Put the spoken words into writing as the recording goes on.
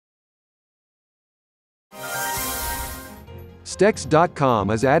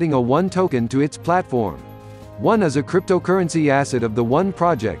Stex.com is adding a One token to its platform. One is a cryptocurrency asset of the One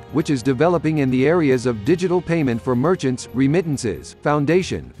project, which is developing in the areas of digital payment for merchants, remittances,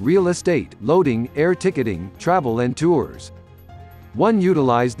 foundation, real estate, loading, air ticketing, travel and tours. One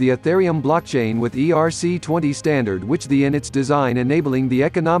utilized the Ethereum blockchain with ERC20 standard which in its design enabling the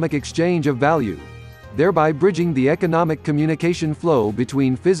economic exchange of value, thereby bridging the economic communication flow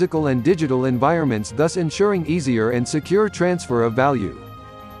between physical and digital environments, thus ensuring easier and secure transfer of value.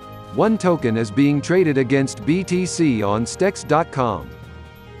 One token is being traded against BTC on stex.com.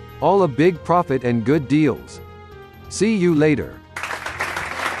 All a big profit and good deals. See you later.